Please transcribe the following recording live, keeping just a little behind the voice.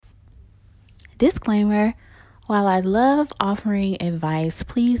Disclaimer: while I love offering advice,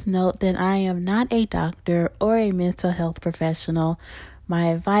 please note that I am not a doctor or a mental health professional. My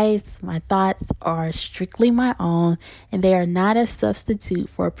advice, my thoughts are strictly my own, and they are not a substitute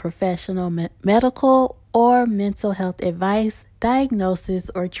for professional medical or mental health advice, diagnosis,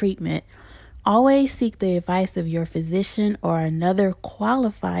 or treatment. Always seek the advice of your physician or another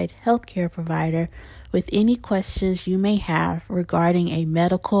qualified healthcare provider with any questions you may have regarding a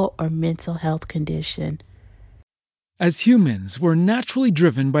medical or mental health condition. As humans, we're naturally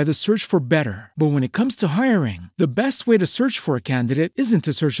driven by the search for better. But when it comes to hiring, the best way to search for a candidate isn't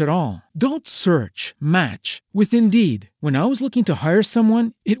to search at all. Don't search, match with Indeed. When I was looking to hire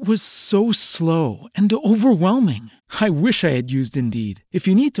someone, it was so slow and overwhelming. I wish I had used Indeed. If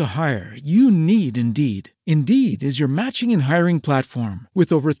you need to hire, you need Indeed. Indeed is your matching and hiring platform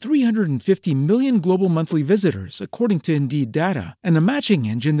with over 350 million global monthly visitors, according to Indeed data, and a matching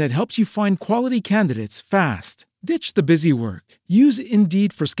engine that helps you find quality candidates fast. Ditch the busy work. Use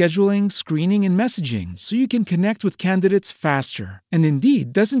Indeed for scheduling, screening, and messaging so you can connect with candidates faster. And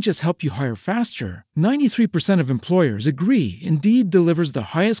Indeed doesn't just help you hire faster. 93% of employers agree Indeed delivers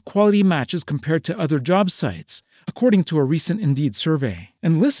the highest quality matches compared to other job sites, according to a recent Indeed survey.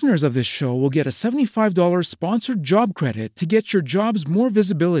 And listeners of this show will get a $75 sponsored job credit to get your jobs more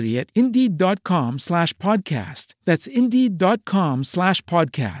visibility at Indeed.com/podcast. That's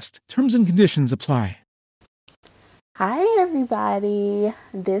Indeed.com/podcast. Terms and conditions apply. Hi, everybody.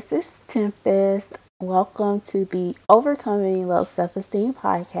 This is Tempest. Welcome to the Overcoming Low Self-Esteem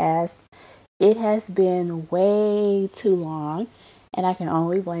podcast. It has been way too long, and I can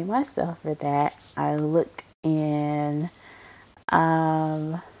only blame myself for that. I looked in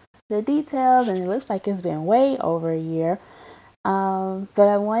the details, and it looks like it's been way over a year. But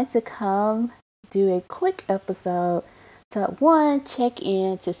I wanted to come do a quick episode to, one, check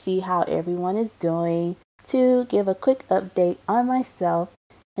in to see how everyone is doing. 2, give a quick update on myself,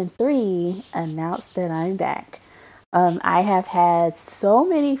 and 3, announce that I'm back. I have had so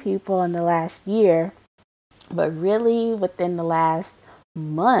many people in the last year, but really within the last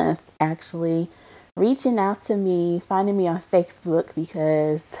month, actually, reaching out to me, finding me on Facebook,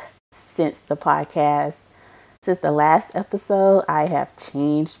 because since the last episode, I have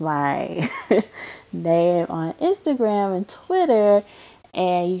changed my name on Instagram and Twitter,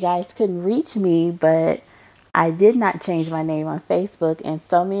 and you guys couldn't reach me, but I did not change my name on Facebook, and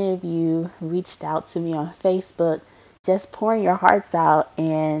so many of you reached out to me on Facebook, just pouring your hearts out,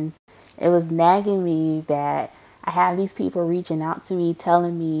 and it was nagging me that I have these people reaching out to me,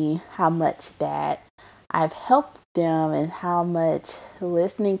 telling me how much that I've helped them and how much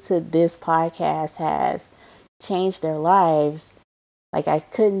listening to this podcast has changed their lives. Like, I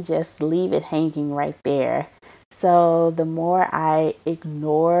couldn't just leave it hanging right there. So the more I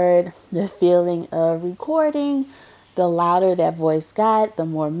ignored the feeling of recording, the louder that voice got, the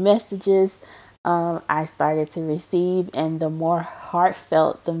more messages I started to receive, and the more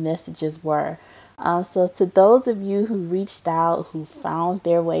heartfelt the messages were. So to those of you who reached out, who found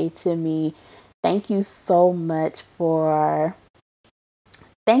their way to me, thank you so much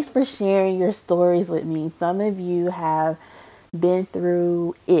thanks for sharing your stories with me. Some of you have been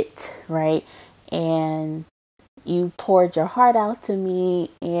through it, right? And you poured your heart out to me,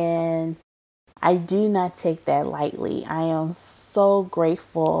 and I do not take that lightly. I am so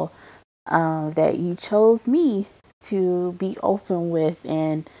grateful that you chose me to be open with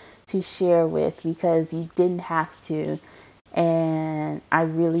and to share with, because you didn't have to. And I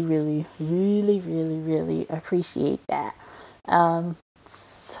really, really, really, really, really appreciate that.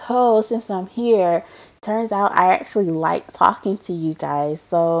 So since I'm here, turns out I actually like talking to you guys.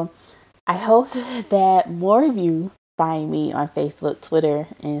 So I hope that more of you find me on Facebook, Twitter,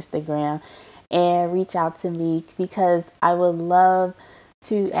 and Instagram, and reach out to me, because I would love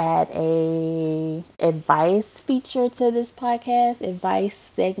to add a advice feature to this podcast, advice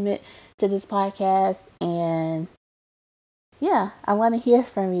segment to this podcast. And yeah, I want to hear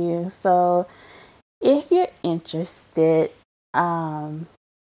from you. So if you're interested, and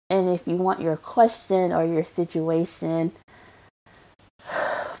if you want your question or your situation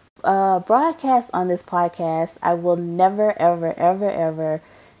broadcast on this podcast, I will never, ever, ever, ever,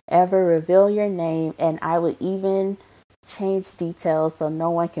 ever reveal your name, and I would even change details so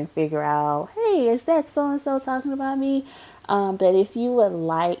no one can figure out, hey, is that so-and-so talking about me? But if you would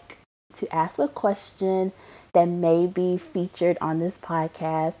like to ask a question that may be featured on this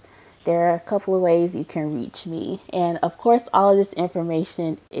podcast, there are a couple of ways you can reach me. And of course, all of this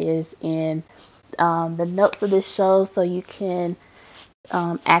information is in the notes of this show, so you can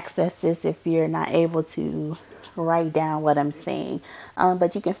access this if you're not able to write down what I'm saying.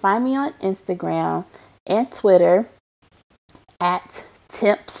 But you can find me on Instagram and Twitter at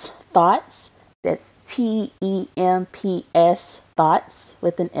Temps Thoughts. That's TEMPS Thoughts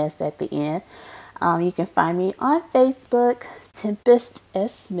with an S at the end. You can find me on Facebook, Tempest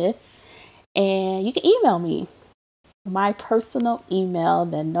S. Smith, and you can email me. My personal email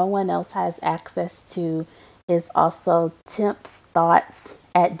that no one else has access to is also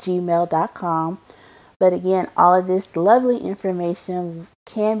tempsthoughts@gmail.com. But again, all of this lovely information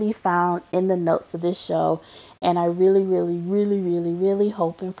can be found in the notes of this show. And I really, really, really, really, really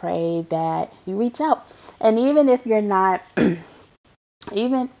hope and pray that you reach out. And even if you're not,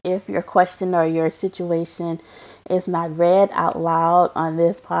 even if your question or your situation is not read out loud on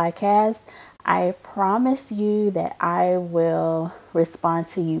this podcast, I promise you that I will respond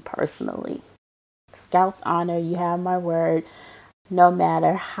to you personally. Scouts honor, you have my word. No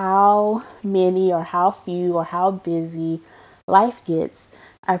matter how many or how few or how busy life gets,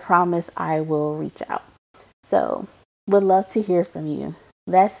 I promise I will reach out. So, would love to hear from you.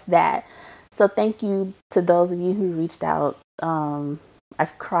 That's that. So, thank you to those of you who reached out.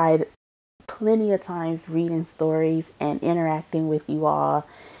 I've cried plenty of times reading stories and interacting with you all.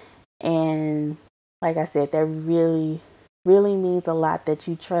 And like I said, that really, really means a lot that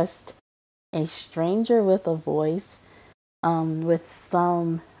you trust a stranger with a voice, with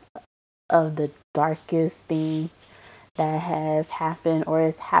some of the darkest things that has happened or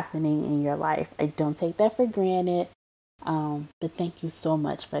is happening in your life. I don't take that for granted, but thank you so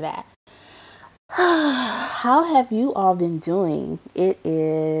much for that. How have you all been doing? It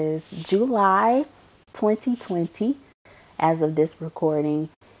is July 2020 as of this recording.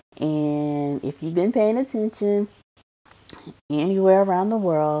 And if you've been paying attention anywhere around the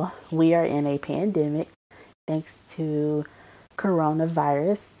world, we are in a pandemic thanks to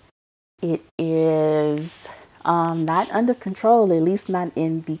coronavirus. It is not under control, at least not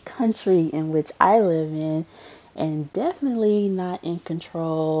in the country in which I live in, and definitely not in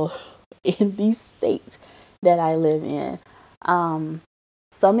control in the state that I live in.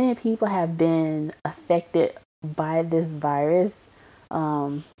 So many people have been affected by this virus,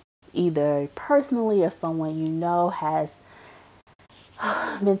 either personally or someone you know has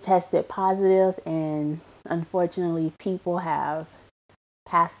been tested positive, and unfortunately, people have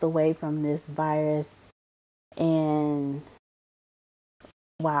passed away from this virus. And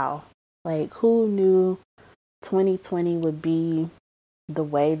wow, like who knew 2020 would be the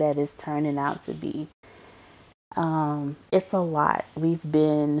way that it's turning out to be? It's a lot. We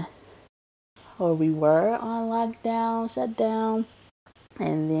were on lockdown, shut down,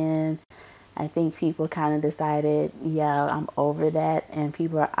 and then I think people kind of decided, yeah, I'm over that, and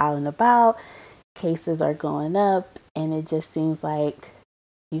people are out and about. Cases are going up, and it just seems like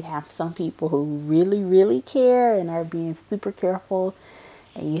you have some people who really, really care and are being super careful,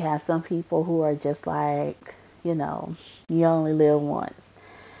 and you have some people who are just like, you only live once.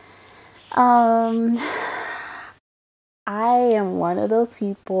 I am one of those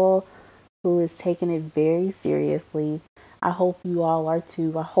people who is taking it very seriously. I hope you all are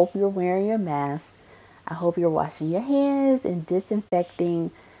too. I hope you're wearing your mask. I hope you're washing your hands and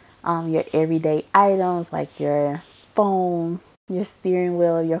disinfecting your everyday items like your phone, your steering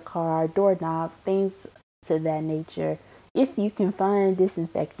wheel of your car, doorknobs, things to that nature. If you can find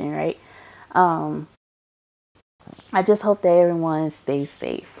disinfectant, right? I just hope that everyone stays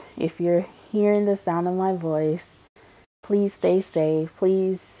safe. If you're hearing the sound of my voice, please stay safe.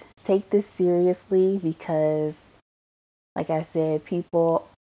 Please take this seriously because, like I said, people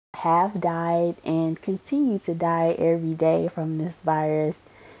have died and continue to die every day from this virus.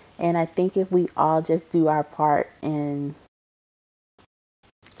 And I think if we all just do our part and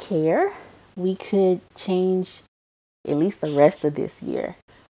care, we could change at least the rest of this year.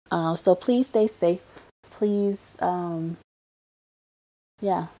 So please stay safe. Please,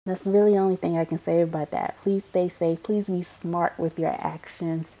 yeah, that's really the only thing I can say about that. Please stay safe. Please be smart with your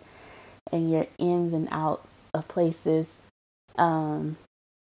actions and your ins and outs of places. Yeah,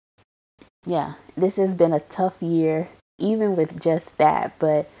 this has been a tough year, even with just that,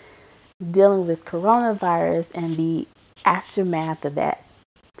 but dealing with coronavirus and the aftermath of that.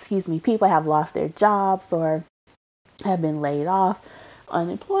 People have lost their jobs or have been laid off.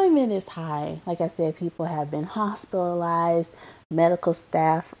 Unemployment is high. Like I said, people have been hospitalized. Medical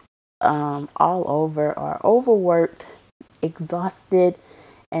staff all over are overworked, exhausted,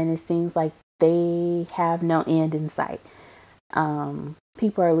 and it seems like they have no end in sight.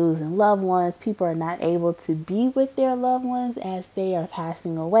 People are losing loved ones. People are not able to be with their loved ones as they are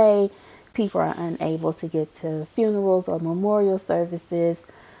passing away. people are unable to get to funerals or memorial services.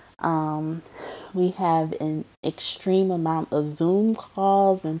 Um, we have an extreme amount of Zoom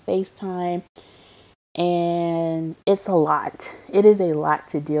calls and FaceTime, and it's a lot. It is a lot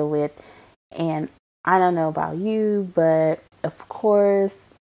to deal with. And I don't know about you, but of course,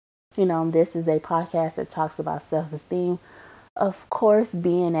 this is a podcast that talks about self esteem. Of course,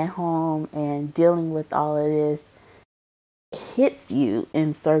 being at home and dealing with all of this hits you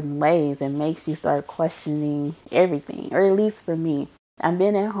in certain ways and makes you start questioning everything, or at least for me. I've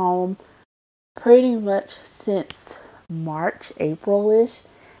been at home pretty much since March, April-ish,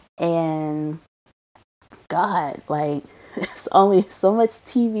 and God, like, it's only so much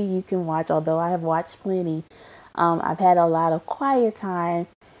TV you can watch, although I have watched plenty. I've had a lot of quiet time,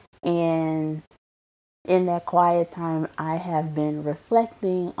 and in that quiet time, I have been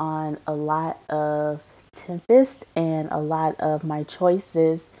reflecting on a lot of Tempest and a lot of my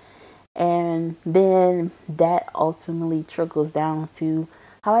choices. And then that ultimately trickles down to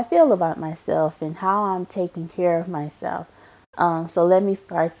how I feel about myself and how I'm taking care of myself. So let me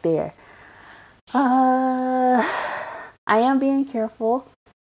start there. I am being careful,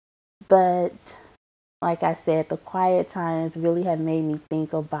 but like I said, the quiet times really have made me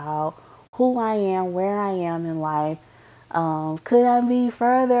think about who I am, where I am in life. Could I be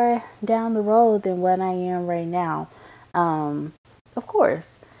further down the road than what I am right now? Of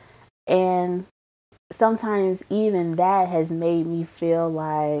course. And sometimes even that has made me feel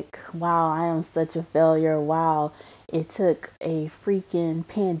like, wow, I am such a failure. Wow, it took a freaking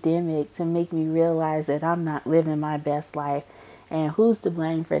pandemic to make me realize that I'm not living my best life. And who's to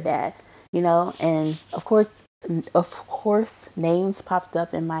blame for that? And of course, names popped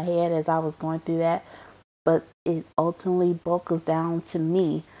up in my head as I was going through that, but it ultimately boils down to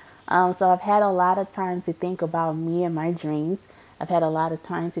me. So I've had a lot of time to think about me and my dreams. I've had a lot of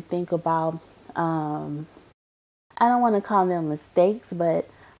time to think about, I don't want to call them mistakes, but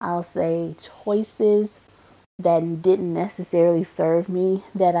I'll say choices that didn't necessarily serve me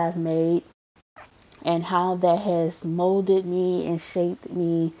that I've made, and how that has molded me and shaped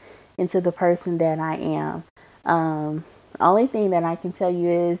me into the person that I am. Only thing that I can tell you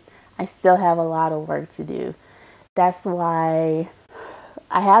is I still have a lot of work to do. That's why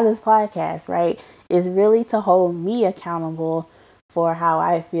I have this podcast, right? Is really to hold me accountable for how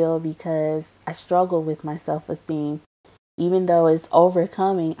I feel, because I struggle with my self esteem. Even though it's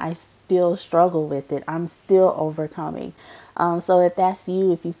overcoming, I still struggle with it. I'm still overcoming. So if that's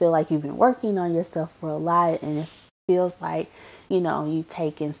you, if you feel like you've been working on yourself for a lot and it feels like, you've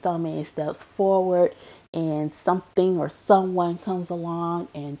taken so many steps forward, and something or someone comes along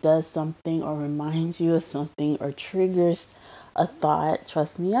and does something or reminds you of something or triggers a thought,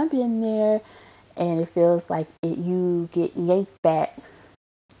 trust me, I've been there, and it feels like you get yanked back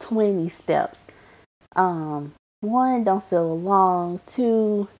 20 steps. One, don't feel alone.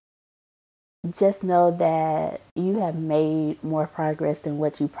 Two, just know that you have made more progress than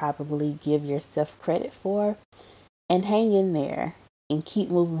what you probably give yourself credit for. And hang in there and keep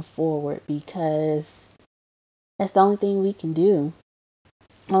moving forward, because that's the only thing we can do.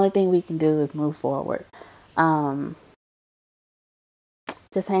 The only thing we can do is move forward.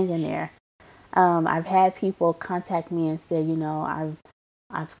 Just hang in there. I've had people contact me and say,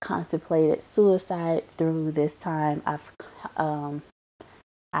 I've contemplated suicide through this time.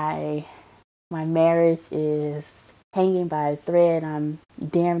 My marriage is hanging by a thread. I'm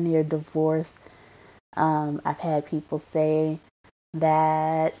damn near divorced. I've had people say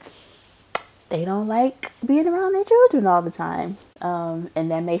that they don't like being around their children all the time.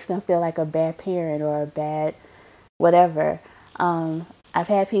 And that makes them feel like a bad parent or a bad whatever. I've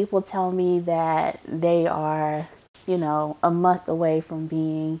had people tell me that they are, a month away from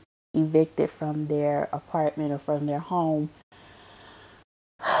being evicted from their apartment or from their home.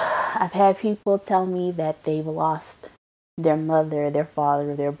 I've had people tell me that they've lost their mother, their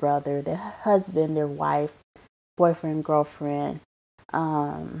father, their brother, their husband, their wife, boyfriend, girlfriend.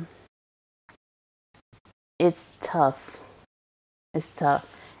 It's tough. It's tough.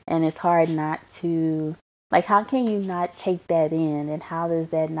 And it's hard not to, like, how can you not take that in? And how does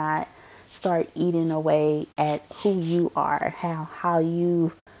that not start eating away at who you are? How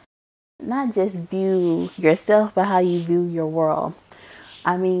you not just view yourself, but how you view your world.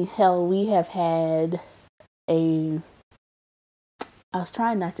 I mean, hell, we have had I was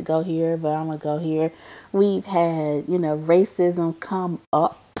trying not to go here, but I'm going to go here. We've had, racism come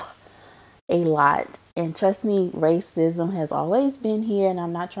up a lot. And trust me, racism has always been here. And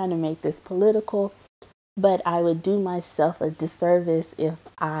I'm not trying to make this political, but I would do myself a disservice if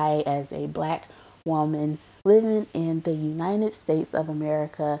I, as a black woman living in the United States of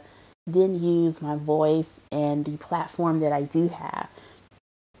America, didn't use my voice and the platform that I do have,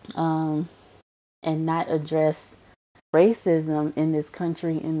 and not address racism in this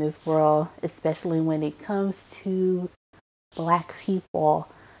country, in this world, especially when it comes to Black people.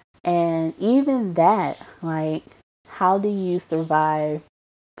 And even that, like, how do you survive?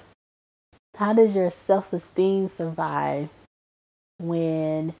 How does your self esteem survive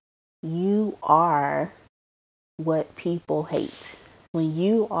when you are what people hate? When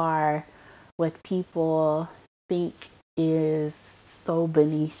you are what people think is so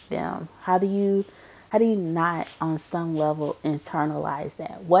beneath them? How do you not on some level internalize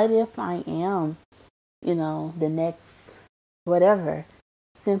that? What if I am, the next whatever,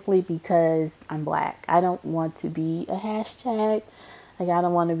 simply because I'm Black? I don't want to be a hashtag. Like, I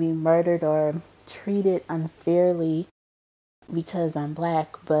don't want to be murdered or treated unfairly because I'm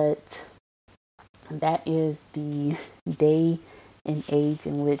Black, but that is the day and age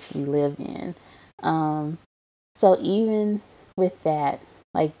in which we live in. So even with that,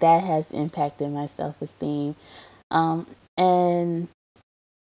 like, that has impacted my self esteem. And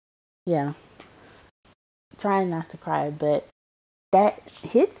yeah, trying not to cry, but that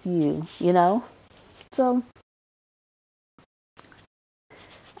hits you. So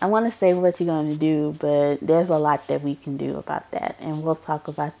I want to say what you're going to do, but there's a lot that we can do about that. And we'll talk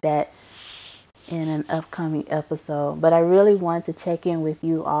about that in an upcoming episode. But I really want to check in with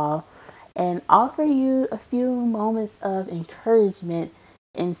you all and offer you a few moments of encouragement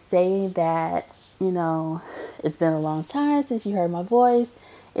and say that, it's been a long time since you heard my voice.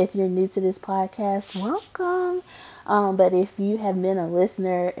 If you're new to this podcast, welcome. But if you have been a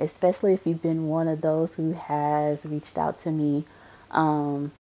listener, especially if you've been one of those who has reached out to me,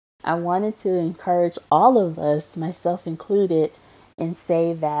 I wanted to encourage all of us, myself included, and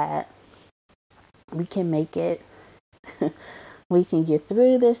say that we can make it. We can get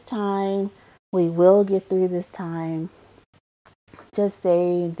through this time. We will get through this time. Just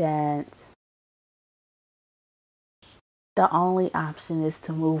say that the only option is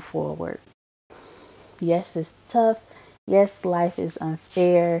to move forward. Yes, it's tough. Yes, life is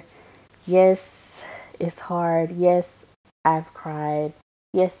unfair. Yes, it's hard. Yes, I've cried.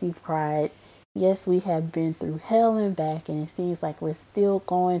 Yes, you've cried. Yes, we have been through hell and back, and it seems like we're still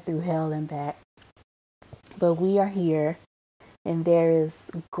going through hell and back. But we are here, and there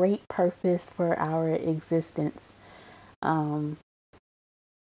is great purpose for our existence.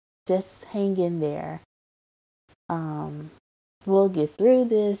 Just hang in there. We'll get through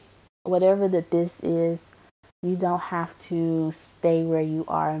this. Whatever this is, you don't have to stay where you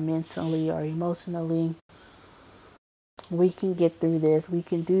are mentally or emotionally. We can get through this. We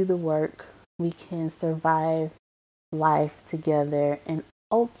can do the work. We can survive life together and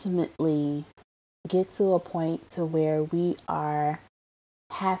ultimately get to a point to where we are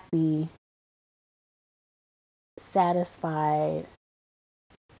happy, satisfied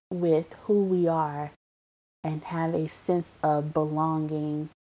with who we are, and have a sense of belonging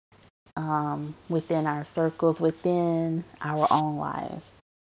within our circles, within our own lives.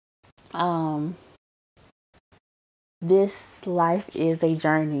 This life is a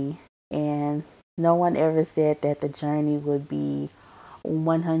journey, and no one ever said that the journey would be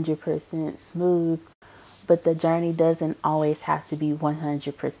 100% smooth, but the journey doesn't always have to be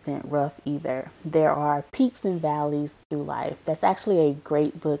 100% rough either. There are peaks and valleys through life. That's actually a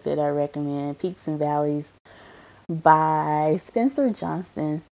great book that I recommend, Peaks and Valleys by Spencer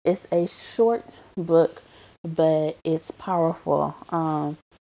Johnson. It's a short book, but it's powerful.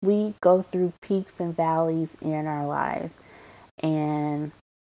 We go through peaks and valleys in our lives, and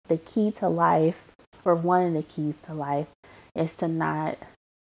the key to life, or one of the keys to life, is to not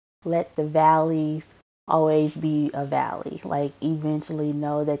let the valleys always be a valley. Like, eventually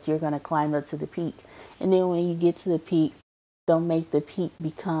know that you're going to climb up to the peak, and then when you get to the peak, don't make the peak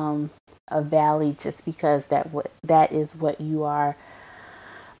become a valley just because that is what you are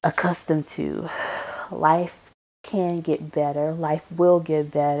accustomed to. Life can get better. Life will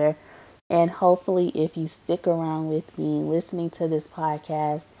get better. And hopefully, if you stick around with me, listening to this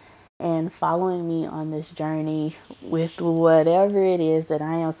podcast and following me on this journey with whatever it is that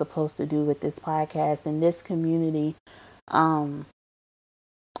I am supposed to do with this podcast and this community,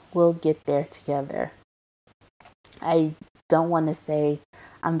 we'll get there together. I don't want to say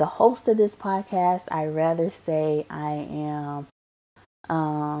I'm the host of this podcast. I rather say I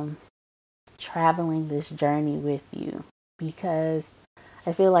am traveling this journey with you, because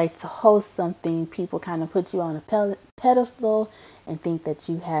I feel like to host something, people kind of put you on a pedestal and think that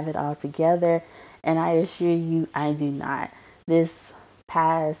you have it all together. And I assure you, I do not. This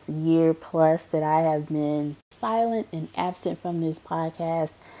past year plus that I have been silent and absent from this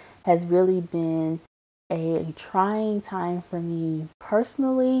podcast has really been a trying time for me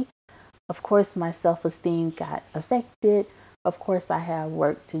personally. Of course, my self-esteem got affected. Of course, I have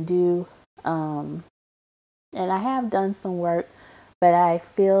work to do. And I have done some work, but I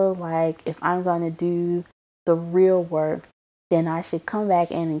feel like if I'm going to do the real work, then I should come back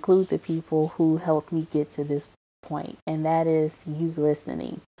and include the people who helped me get to this point, and that is you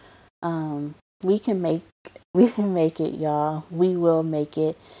listening. Um, we can make we can make it, y'all. We will make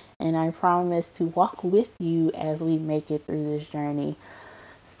it, and I promise to walk with you as we make it through this journey.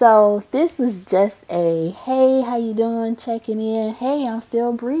 So this is just a hey, how you doing? Checking in. Hey, I'm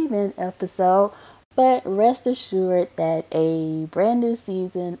still breathing episode. But rest assured that a brand new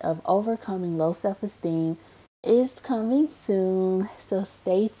season of Overcoming Low Self Esteem is coming soon. So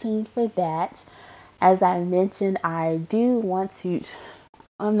stay tuned for that. As I mentioned, I'm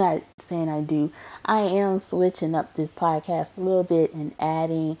not saying I do, I am switching up this podcast a little bit and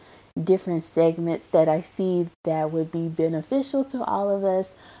adding different segments that I see that would be beneficial to all of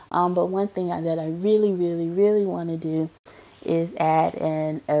us. But one thing that I really, really, really want to do is add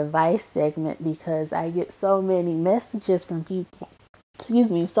an advice segment because I get so many messages from people,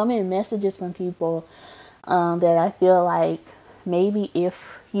 that I feel like maybe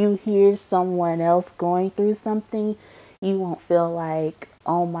if you hear someone else going through something, you won't feel like,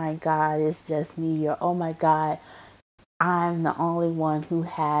 oh my God, it's just me, or oh my God, I'm the only one who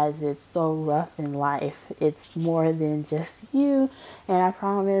has it so rough in life. It's more than just you. And I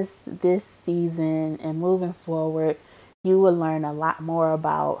promise this season and moving forward, you will learn a lot more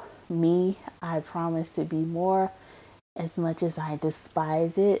about me. I promise to be more, as much as I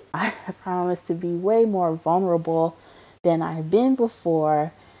despise it, I promise to be way more vulnerable than I've been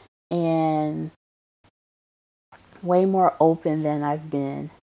before and way more open than I've been.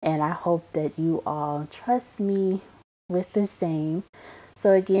 And I hope that you all trust me with the same.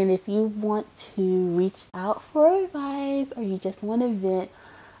 So again, if you want to reach out for advice or you just want to vent,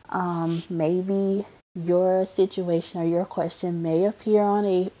 maybe your situation or your question may appear on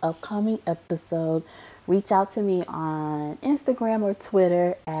a upcoming episode, reach out to me on Instagram or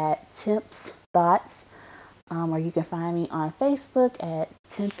Twitter at Temps Thoughts, or you can find me on Facebook at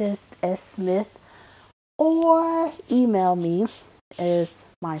Tempest S. Smith, or email me is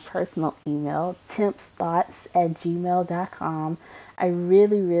my personal email, tempsthoughts@gmail.com. I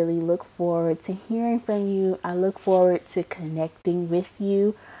really, really look forward to hearing from you. I look forward to connecting with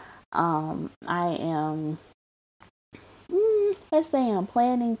you. I am, let's say I'm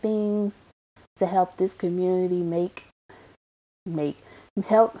planning things to help this community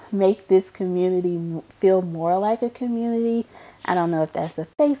help make this community feel more like a community. I don't know if that's a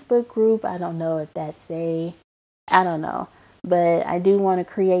Facebook group. I don't know if that's I don't know. But I do want to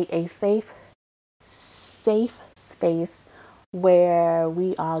create a safe space where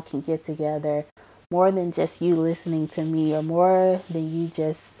we all can get together, more than just you listening to me or more than you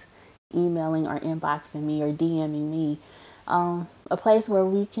just emailing or inboxing me or DMing me. A place where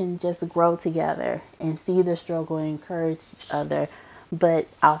we can just grow together and see the struggle and encourage each other. But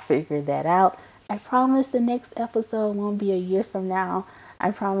I'll figure that out. I promise the next episode won't be a year from now.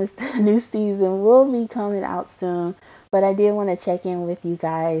 I promise the new season will be coming out soon. But I did want to check in with you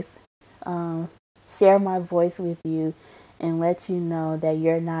guys, share my voice with you, and let you know that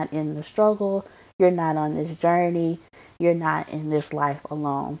you're not in the struggle. You're not on this journey. You're not in this life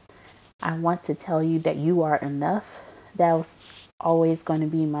alone. I want to tell you that you are enough. That was always going to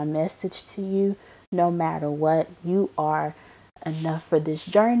be my message to you. No matter what, you are enough for this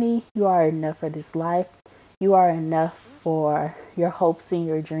journey. You are enough for this life. You are enough for your hopes and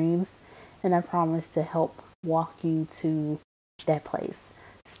your dreams. And I promise to help walk you to that place.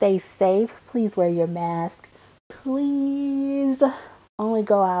 Stay safe. Please wear your mask. Please only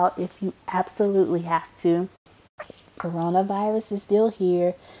go out if you absolutely have to. Coronavirus is still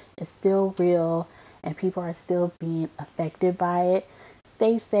here. It's still real. And people are still being affected by it.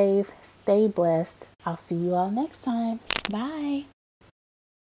 Stay safe. Stay blessed. I'll see you all next time. Bye.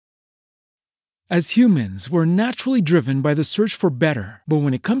 As humans, we're naturally driven by the search for better. But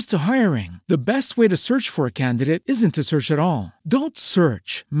when it comes to hiring, the best way to search for a candidate isn't to search at all. Don't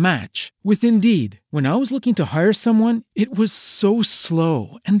search, match with Indeed. When I was looking to hire someone, it was so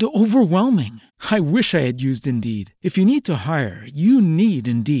slow and overwhelming. I wish I had used Indeed. If you need to hire, you need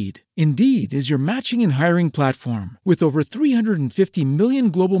Indeed. Indeed is your matching and hiring platform with over 350 million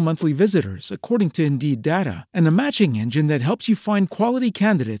global monthly visitors, according to Indeed data, and a matching engine that helps you find quality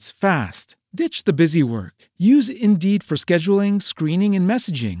candidates fast. Ditch the busy work. Use Indeed for scheduling, screening, and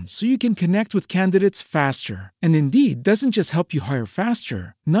messaging so you can connect with candidates faster. And Indeed doesn't just help you hire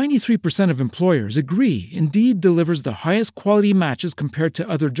faster. 93% of employers agree Indeed delivers the highest quality matches compared to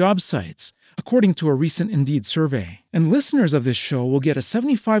other job sites, according to a recent Indeed survey. And listeners of this show will get a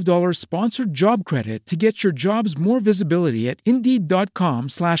 $75 sponsored job credit to get your jobs more visibility at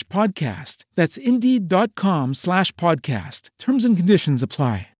Indeed.com/podcast. That's Indeed.com/podcast. Terms and conditions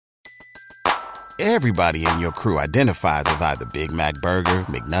apply. Everybody in your crew identifies as either Big Mac Burger,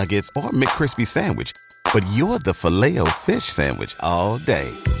 McNuggets, or McCrispy Sandwich. But you're the Filet-O-Fish Sandwich all day.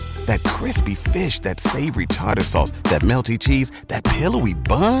 That crispy fish, that savory tartar sauce, that melty cheese, that pillowy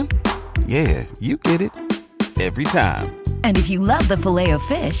bun. Yeah, you get it. Every time. And if you love the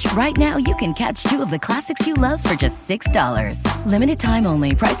Filet-O-Fish, right now you can catch two of the classics you love for just $6. Limited time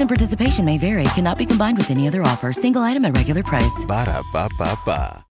only. Price and participation may vary. Cannot be combined with any other offer. Single item at regular price. Ba-da-ba-ba-ba.